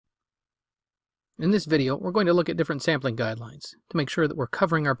In this video, we're going to look at different sampling guidelines to make sure that we're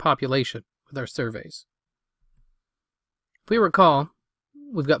covering our population with our surveys. If we recall,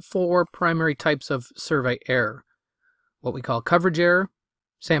 we've got 4 primary types of survey error: what we call coverage error,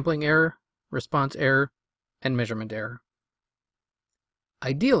 sampling error, response error, and measurement error.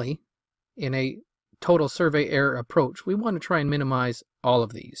 Ideally, in a total survey error approach, we want to try and minimize all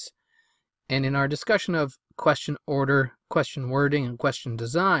of these. And in our discussion of question order, question wording, and question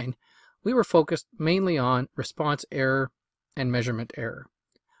design, we were focused mainly on response error and measurement error.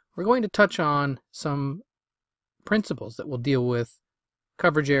 We're going to touch on some principles that will deal with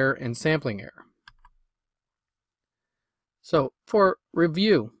coverage error and sampling error. So for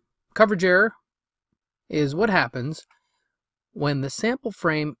review, coverage error is what happens when the sample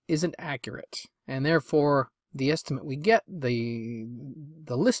frame isn't accurate, and therefore the estimate we get, the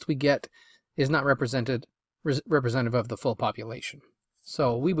list we get, is not representative of the full population.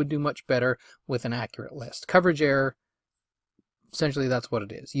 So we would do much better with an accurate list. Coverage error, essentially that's what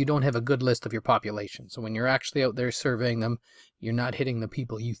it is. You don't have a good list of your population. So when you're actually out there surveying them, you're not hitting the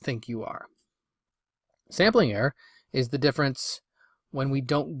people you think you are. Sampling error is the difference when we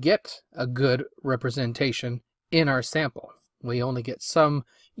don't get a good representation in our sample. We only get some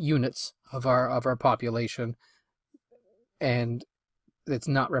units of our population, and it's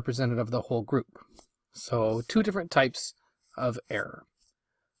not representative of the whole group. So 2 different types of error: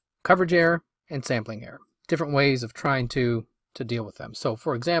 coverage error and sampling error. Different ways of trying to deal with them. So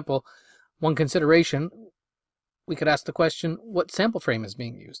for example, one consideration, we could ask the question, what sample frame is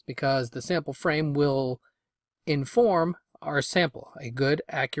being used? Because the sample frame will inform our sample. A good,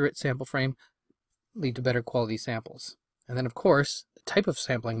 accurate sample frame lead to better quality samples. And then of course, the type of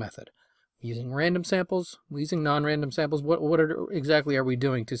sampling method. Using random samples, using non-random samples, what exactly are we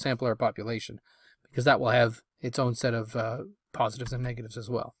doing to sample our population? Because that will have its own set of positives and negatives as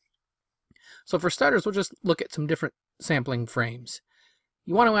well. So for starters, we'll just look at some different sampling frames.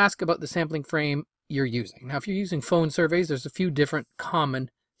 You want to ask about the sampling frame you're using. Now, if you're using phone surveys, there's a few different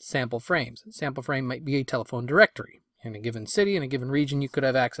common sample frames. A sample frame might be a telephone directory. In a given city, in a given region, you could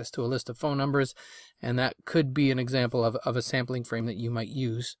have access to a list of phone numbers, and that could be an example of a sampling frame that you might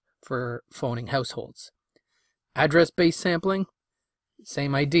use for phoning households. Address-based sampling,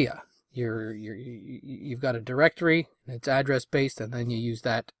 same idea. You've got a directory, and it's address-based, and then you use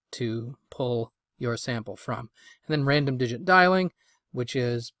that to pull your sample from. And then random digit dialing, which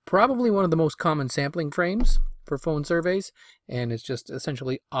is probably one of the most common sampling frames for phone surveys, and it's just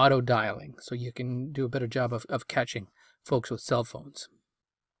essentially auto dialing, so you can do a better job of catching folks with cell phones.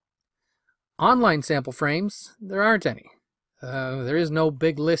 Online sample frames, there aren't any. There is no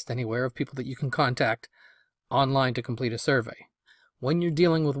big list anywhere of people that you can contact online to complete a survey. When you're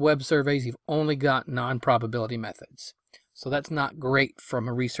dealing with web surveys, you've only got non-probability methods. So that's not great from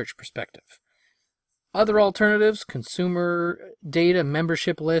a research perspective. Other alternatives, consumer data,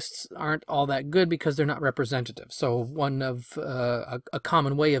 membership lists, aren't all that good because they're not representative. So one of a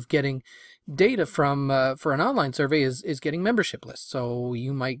common way of getting data from for an online survey is getting membership lists. So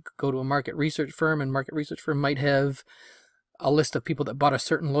you might go to a market research firm, and market research firm might have a list of people that bought a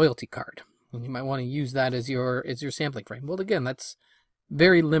certain loyalty card, and you might want to use that as your sampling frame. Well, again, that's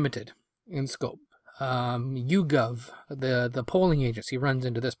very limited in scope. YouGov, the polling agency, runs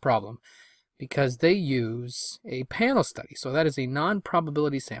into this problem because they use a panel study. So that is a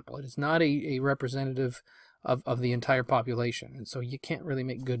non-probability sample. It is not a representative of the entire population, and so you can't really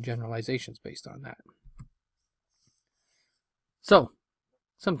make good generalizations based on that. So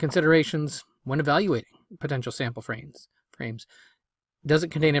some considerations when evaluating potential sample frames. Does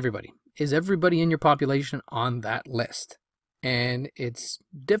it contain everybody? Is everybody in your population on that list? And it's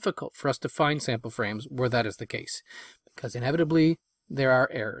difficult for us to find sample frames where that is the case, because inevitably there are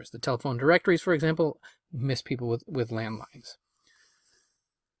errors. The telephone directories, for example, miss people with landlines.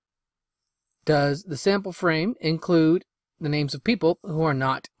 Does the sample frame include the names of people who are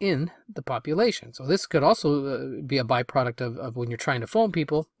not in the population? So this could also be a byproduct of when you're trying to phone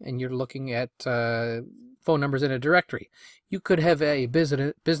people and you're looking at phone numbers in a directory. You could have a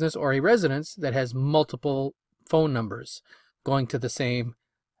business or a residence that has multiple phone numbers going to the same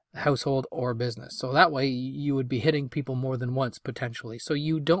household or business. So that way you would be hitting people more than once potentially. So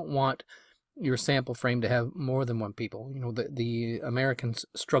you don't want your sample frame to have more than one people. You know, the Americans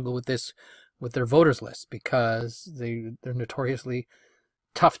struggle with this with their voters list because they're notoriously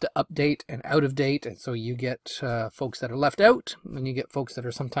tough to update and out of date, and so you get folks that are left out, and you get folks that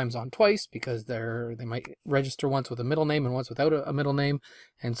are sometimes on twice because they might register once with a middle name and once without a middle name,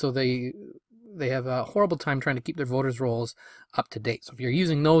 and so they have a horrible time trying to keep their voters rolls up to date. So if you're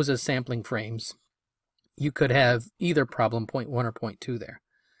using those as sampling frames, you could have either problem, point 1 or point 2 there.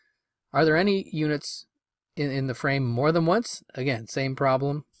 Are there any units in the frame more than once? Again, same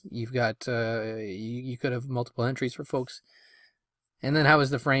problem. You've got, you could have multiple entries for folks. And then how is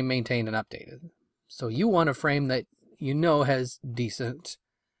the frame maintained and updated? So you want a frame that you know has decent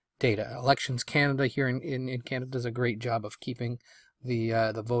data. Elections Canada here in Canada does a great job of keeping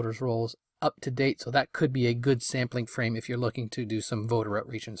the voters' rolls up to date. So that could be a good sampling frame if you're looking to do some voter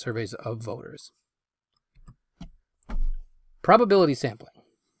outreach and surveys of voters. Probability sampling.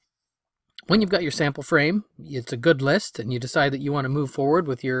 When you've got your sample frame, it's a good list, and you decide that you want to move forward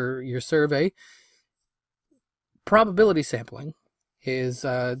with your survey. Probability sampling is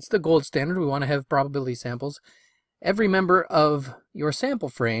it's the gold standard. We want to have probability samples. Every member of your sample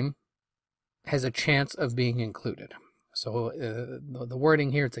frame has a chance of being included. So the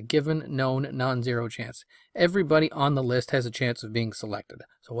wording here, it's a given, known, non-zero chance. Everybody on the list has a chance of being selected.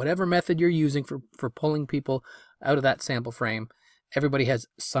 So whatever method you're using for pulling people out of that sample frame, everybody has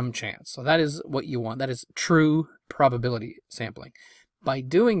some chance. So that is what you want. That is true probability sampling. By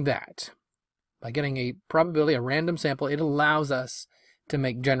doing that, by getting a probability, a random sample, it allows us to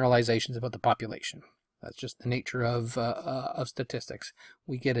make generalizations about the population. That's just the nature of statistics.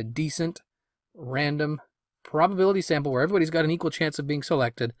 We get a decent, random probability sample where everybody's got an equal chance of being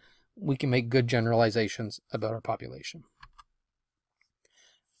selected. We can make good generalizations about our population.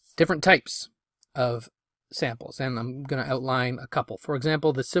 Different types of samples, and I'm going to outline a couple. For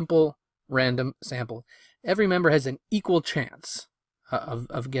example, the simple random sample. Every member has an equal chance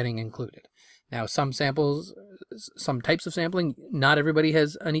of getting included. Now, some samples, some types of sampling, not everybody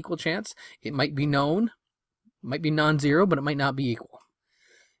has an equal chance. It might be known, might be non-zero, but it might not be equal.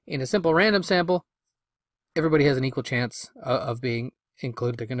 In a simple random sample, everybody has an equal chance of being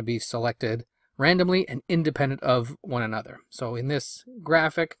included. They're going to be selected randomly and independent of one another. So in this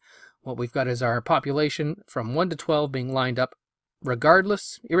graphic, what we've got is our population from 1 to 12 being lined up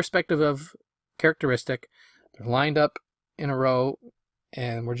regardless, irrespective of characteristic. They're lined up in a row,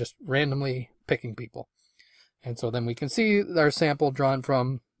 and we're just randomly picking people. And so then we can see our sample drawn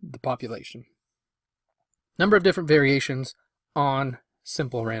from the population. Number of different variations on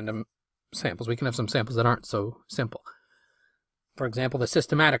simple random samples. We can have some samples that aren't so simple. For example, the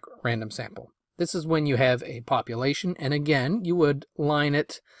systematic random sample. This is when you have a population, and again, you would line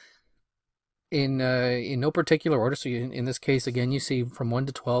it in no particular order. So in this case, again, you see from 1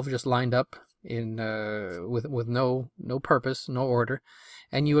 to 12 just lined up in with no purpose, no order,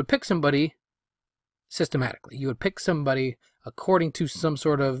 and you would pick somebody systematically. You would pick somebody according to some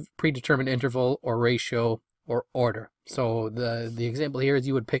sort of predetermined interval or ratio or order. So the example here is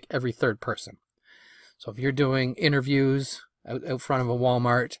you would pick every third person. So if you're doing interviews out front of a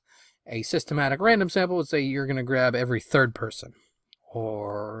Walmart, a systematic random sample would say you're going to grab every third person.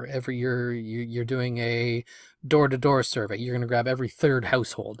 Or every you're doing a door-to-door survey, you're going to grab every third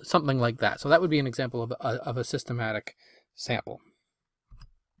household, something like that. So that would be an example of a systematic sample.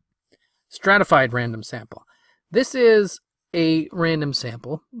 Stratified random sample. This is a random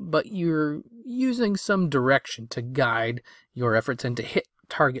sample, but you're using some direction to guide your efforts and to hit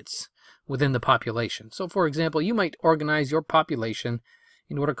targets within the population. So for example, you might organize your population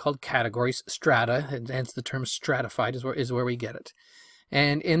in what are called categories, strata, and hence the term stratified is where we get it.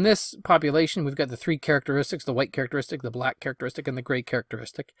 And in this population, we've got the three characteristics, the white characteristic, the black characteristic, and the gray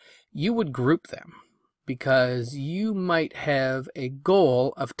characteristic. You would group them because you might have a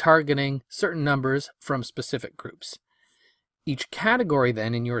goal of targeting certain numbers from specific groups. Each category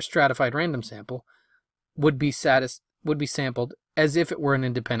then in your stratified random sample would be sampled as if it were an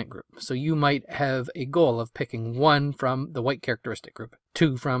independent group. So you might have a goal of picking 1 from the white characteristic group,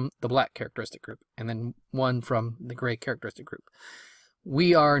 2 from the black characteristic group, and then 1 from the gray characteristic group.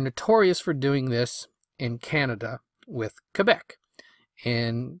 We are notorious for doing this in Canada with Quebec.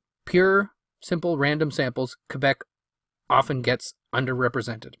 In pure, simple, random samples, Quebec often gets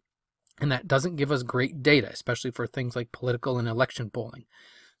underrepresented. And that doesn't give us great data, especially for things like political and election polling.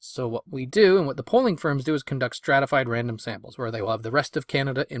 So what we do, and what the polling firms do, is conduct stratified random samples, where they will have the rest of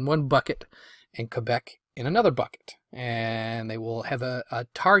Canada in one bucket and Quebec in another bucket. And they will have a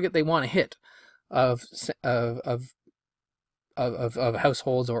target they want to hit of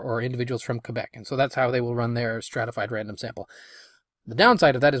households or individuals from Quebec. And so that's how they will run their stratified random sample. The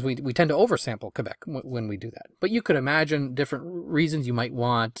downside of that is we tend to oversample Quebec when we do that. But you could imagine different reasons. You might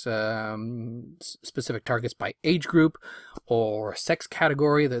want specific targets by age group or sex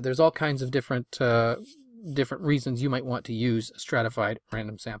category. There's all kinds of different reasons you might want to use a stratified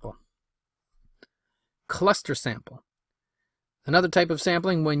random sample. Cluster sample. Another type of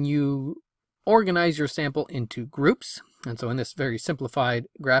sampling when you organize your sample into groups. And so in this very simplified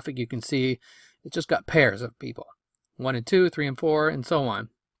graphic, you can see it's just got pairs of people. 1 and 2, 3 and 4, and so on.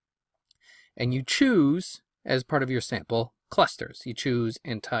 And you choose, as part of your sample, clusters. You choose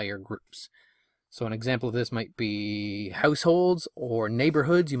entire groups. So an example of this might be households or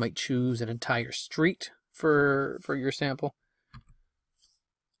neighborhoods. You might choose an entire street for your sample.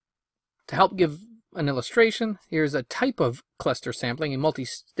 To help give an illustration, here's a type of cluster sampling, a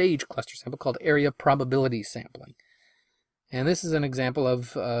multi-stage cluster sample called area probability sampling. And this is an example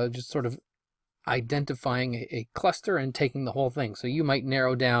of just sort of identifying a cluster and taking the whole thing. So you might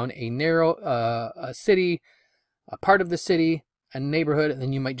narrow down a city, a part of the city, a neighborhood, and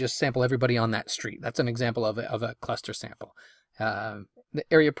then you might just sample everybody on that street. That's an example of a cluster sample. The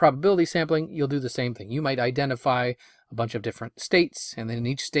area probability sampling, you'll do the same thing. You might identify a bunch of different states, and then in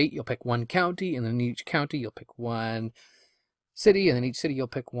each state you'll pick one county, and then in each county you'll pick one city, and in each city you'll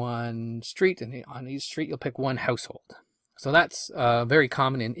pick one street, and on each street you'll pick one household. So that's very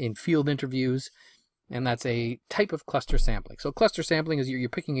common in field interviews, and that's a type of cluster sampling. So cluster sampling is you're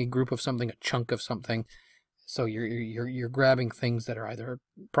picking a group of something, a chunk of something. So you're grabbing things that are either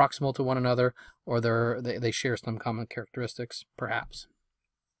proximal to one another or they share some common characteristics, perhaps.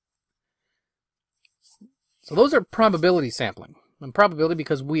 So those are probability sampling. And probability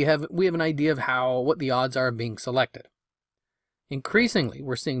because we have an idea of what the odds are of being selected. Increasingly,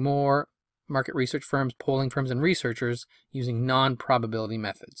 we're seeing more market research firms, polling firms, and researchers using non-probability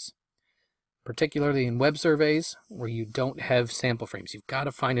methods, particularly in web surveys where you don't have sample frames. You've got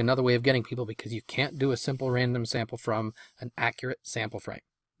to find another way of getting people because you can't do a simple random sample from an accurate sample frame.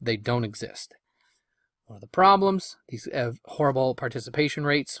 They don't exist. One of the problems, these have horrible participation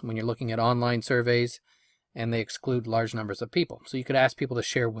rates when you're looking at online surveys, and they exclude large numbers of people. So you could ask people to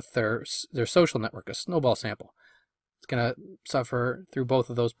share with their social network, a snowball sample. It's going to suffer through both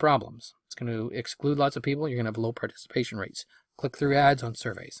of those problems. It's going to exclude lots of people. You're going to have low participation rates. Click-through ads on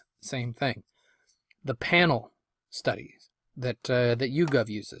surveys, same thing. The panel studies that YouGov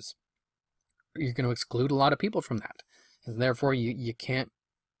uses, you're going to exclude a lot of people from that. And therefore, you can't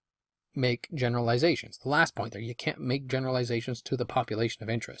make generalizations. The last point there, you can't make generalizations to the population of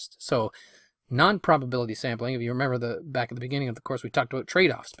interest. So non-probability sampling, if you remember back at the beginning of the course, we talked about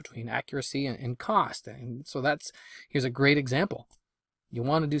trade-offs between accuracy and cost. And so here's a great example. You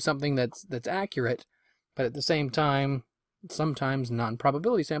want to do something that's accurate, but at the same time, sometimes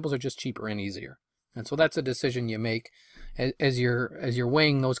non-probability samples are just cheaper and easier. And so that's a decision you make as you're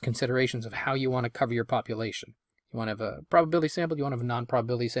weighing those considerations of how you want to cover your population. You want to have a probability sample, you want to have a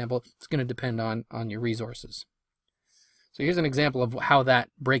non-probability sample. It's going to depend on your resources. So here's an example of how that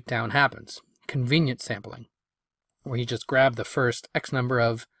breakdown happens. Convenience sampling, where you just grab the first X number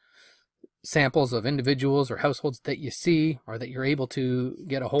of samples of individuals or households that you see or that you're able to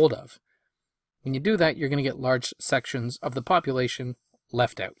get a hold of. When you do that, you're going to get large sections of the population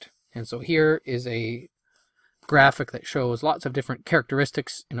left out. And so here is a graphic that shows lots of different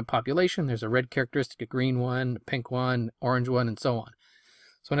characteristics in a population. There's a red characteristic, a green one, a pink one, orange one, and so on.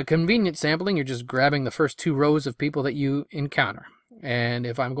 So in a convenience sampling, you're just grabbing the first 2 rows of people that you encounter. And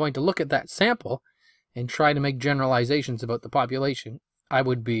if I'm going to look at that sample and try to make generalizations about the population, I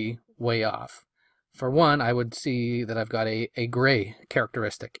would be way off. For one, I would see that I've got a gray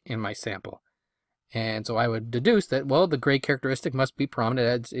characteristic in my sample. And so I would deduce that, well, the gray characteristic must be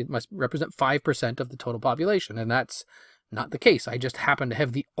prominent as it must represent 5% of the total population. And that's not the case. I just happen to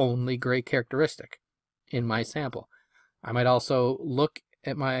have the only gray characteristic in my sample. I might also look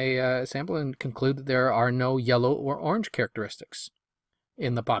at my sample and conclude that there are no yellow or orange characteristics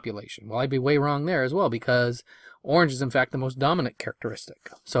in the population. Well, I'd be way wrong there as well, because orange is in fact the most dominant characteristic.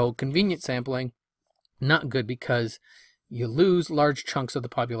 So convenient sampling, not good, because you lose large chunks of the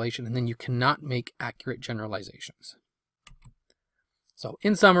population and then you cannot make accurate generalizations. So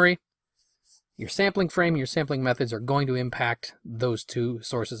in summary, your sampling frame and your sampling methods are going to impact those 2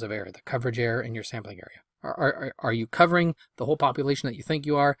 sources of error, the coverage error and your sampling area. Are you covering the whole population that you think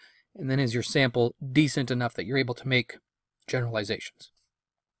you are? And then is your sample decent enough that you're able to make generalizations?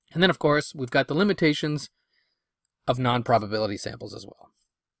 And then, of course, we've got the limitations of non-probability samples as well.